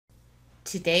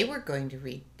Today we're going to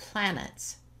read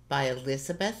Planets by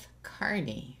Elizabeth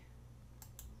Carney.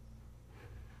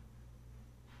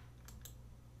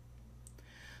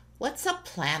 What's a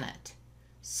planet?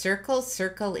 Circle,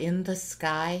 circle in the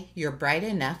sky, you're bright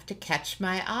enough to catch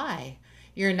my eye.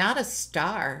 You're not a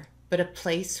star, but a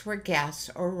place where gas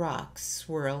or rocks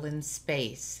swirl in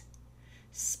space.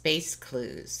 Space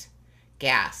clues.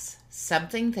 Gas,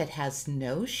 something that has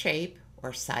no shape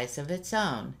or size of its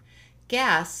own.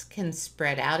 Gas can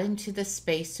spread out into the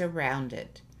space around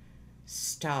it.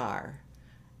 Star,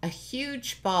 a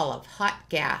huge ball of hot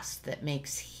gas that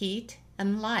makes heat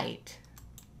and light.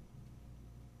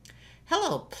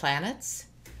 Hello, planets.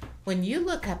 When you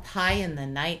look up high in the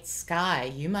night sky,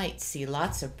 you might see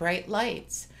lots of bright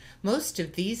lights. Most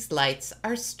of these lights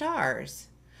are stars.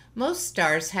 Most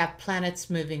stars have planets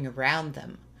moving around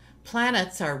them.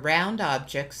 Planets are round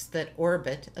objects that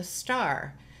orbit a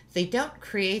star. They don't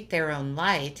create their own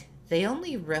light, they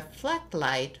only reflect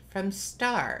light from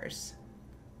stars.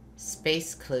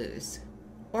 Space clues.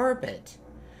 Orbit.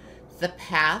 The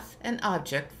path an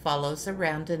object follows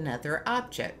around another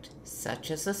object,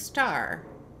 such as a star.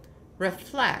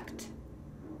 Reflect.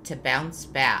 To bounce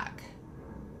back.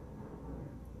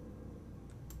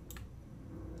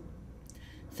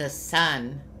 The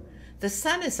Sun. The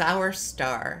Sun is our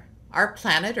star. Our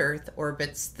planet Earth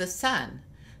orbits the Sun.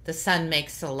 The Sun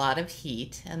makes a lot of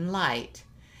heat and light.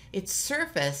 Its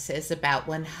surface is about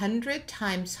 100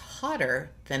 times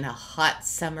hotter than a hot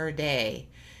summer day.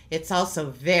 It's also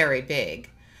very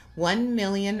big. 1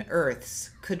 million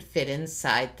Earths could fit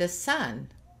inside the Sun.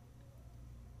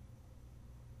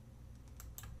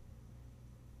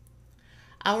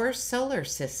 Our solar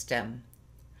system.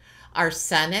 Our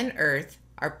Sun and Earth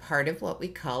are part of what we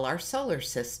call our solar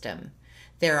system.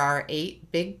 There are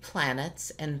 8 big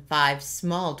planets and 5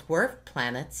 small dwarf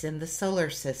planets in the solar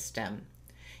system.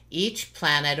 Each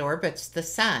planet orbits the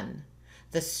Sun.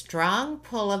 The strong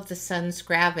pull of the Sun's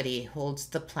gravity holds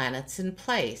the planets in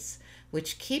place,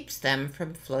 which keeps them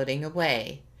from floating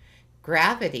away.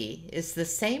 Gravity is the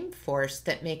same force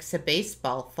that makes a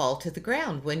baseball fall to the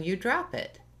ground when you drop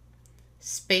it.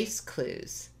 Space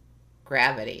clues.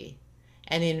 Gravity.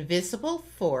 An invisible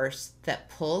force that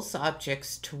pulls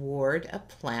objects toward a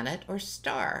planet or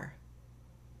star.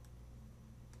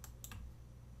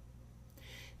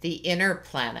 The inner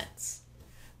planets.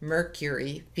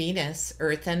 Mercury, Venus,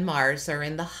 Earth, and Mars are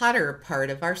in the hotter part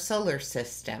of our solar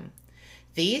system.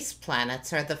 These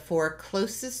planets are the 4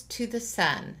 closest to the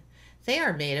Sun. They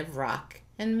are made of rock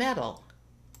and metal.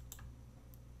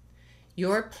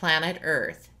 Your planet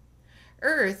Earth.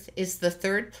 Earth is the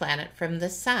 3rd planet from the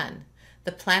Sun.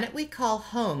 The planet we call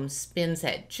home spins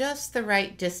at just the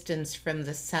right distance from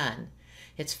the Sun.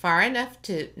 It's far enough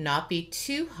to not be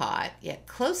too hot, yet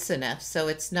close enough so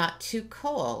it's not too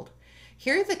cold.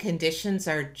 Here the conditions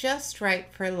are just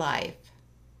right for life.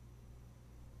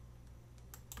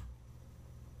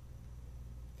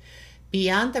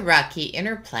 Beyond the rocky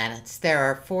inner planets, there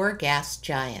are 4 gas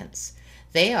giants.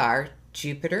 They are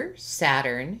Jupiter,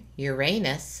 Saturn,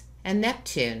 Uranus, and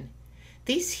Neptune.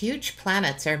 These huge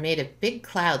planets are made of big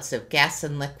clouds of gas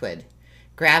and liquid.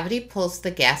 Gravity pulls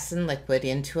the gas and liquid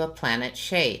into a planet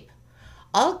shape.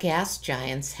 All gas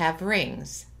giants have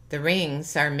rings. The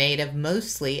rings are made of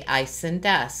mostly ice and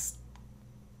dust.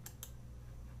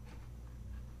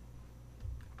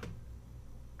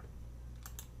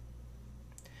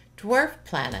 Dwarf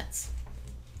planets.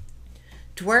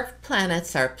 Dwarf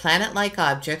planets are planet-like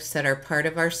objects that are part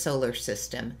of our solar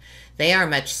system. They are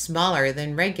much smaller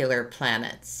than regular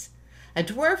planets. A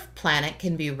dwarf planet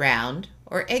can be round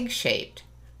or egg-shaped.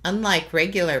 Unlike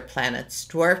regular planets,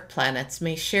 dwarf planets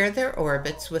may share their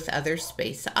orbits with other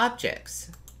space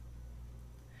objects.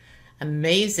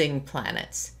 Amazing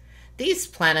planets. These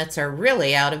planets are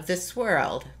really out of this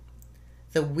world.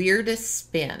 The weirdest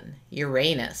spin,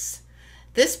 Uranus.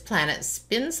 This planet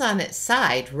spins on its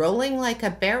side, rolling like a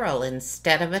barrel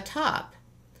instead of a top.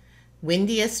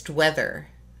 Windiest weather,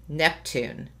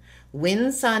 Neptune.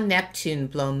 Winds on Neptune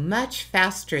blow much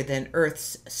faster than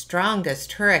Earth's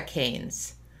strongest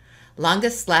hurricanes.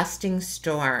 Longest lasting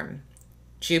storm,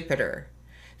 Jupiter.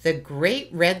 The Great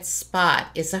Red Spot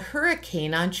is a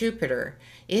hurricane on Jupiter.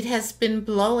 It has been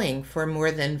blowing for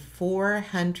more than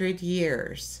 400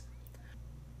 years.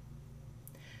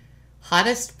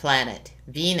 Hottest planet,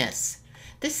 Venus.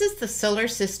 This is the solar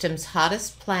system's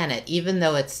hottest planet, even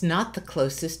though it's not the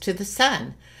closest to the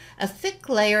Sun. A thick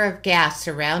layer of gas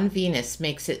around Venus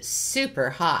makes it super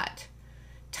hot.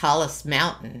 Tallest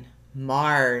mountain,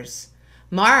 Mars.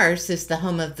 Mars is the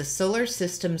home of the solar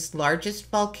system's largest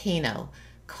volcano,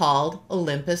 called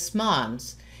Olympus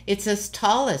Mons. It's as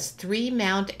tall as 3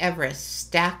 Mount Everest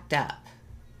stacked up.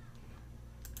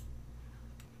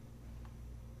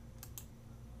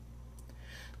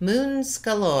 Moons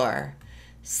galore.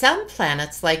 Some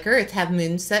planets, like Earth, have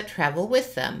moons that travel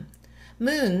with them.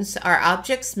 Moons are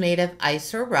objects made of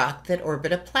ice or rock that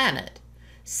orbit a planet.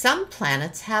 Some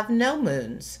planets have no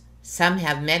moons. Some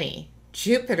have many.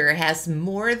 Jupiter has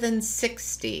more than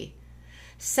 60.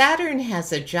 Saturn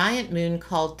has a giant moon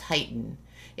called Titan.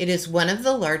 It is one of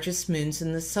the largest moons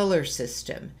in the solar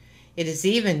system. It is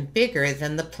even bigger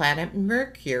than the planet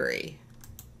Mercury.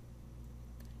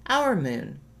 Our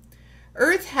moon.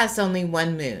 Earth has only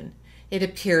one moon. It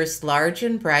appears large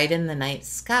and bright in the night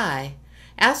sky.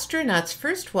 Astronauts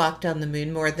first walked on the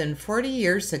moon more than 40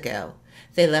 years ago.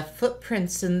 They left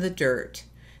footprints in the dirt.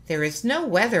 There is no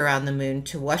weather on the moon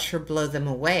to wash or blow them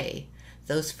away.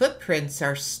 Those footprints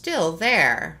are still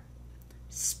there.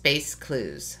 Space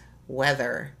clues.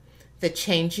 Weather. The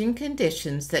changing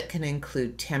conditions that can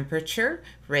include temperature,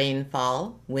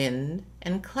 rainfall, wind,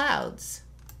 and clouds.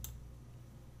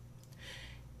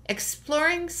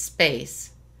 Exploring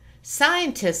space.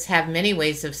 Scientists have many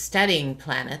ways of studying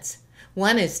planets.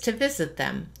 One is to visit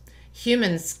them.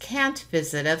 Humans can't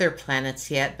visit other planets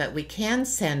yet, but we can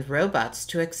send robots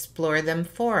to explore them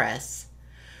for us.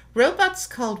 Robots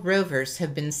called rovers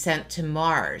have been sent to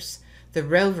Mars. The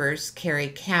rovers carry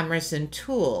cameras and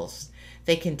tools.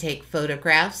 They can take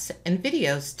photographs and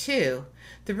videos too.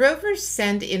 The rovers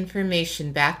send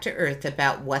information back to Earth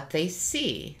about what they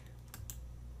see.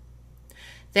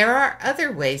 There are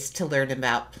other ways to learn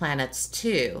about planets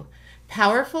too.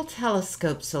 Powerful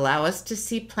telescopes allow us to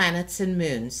see planets and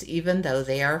moons even though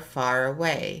they are far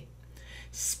away.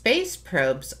 Space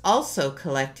probes also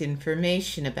collect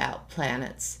information about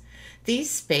planets. These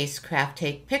spacecraft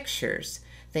take pictures.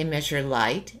 They measure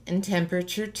light and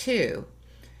temperature too.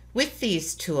 With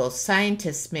these tools,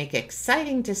 scientists make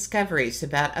exciting discoveries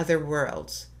about other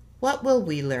worlds. What will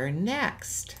we learn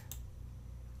next?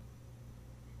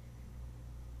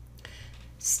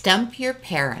 Stump your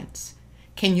parents.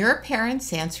 Can your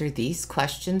parents answer these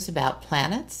questions about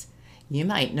planets? You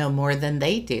might know more than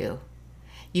they do.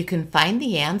 You can find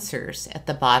the answers at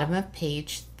the bottom of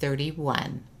page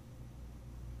 31.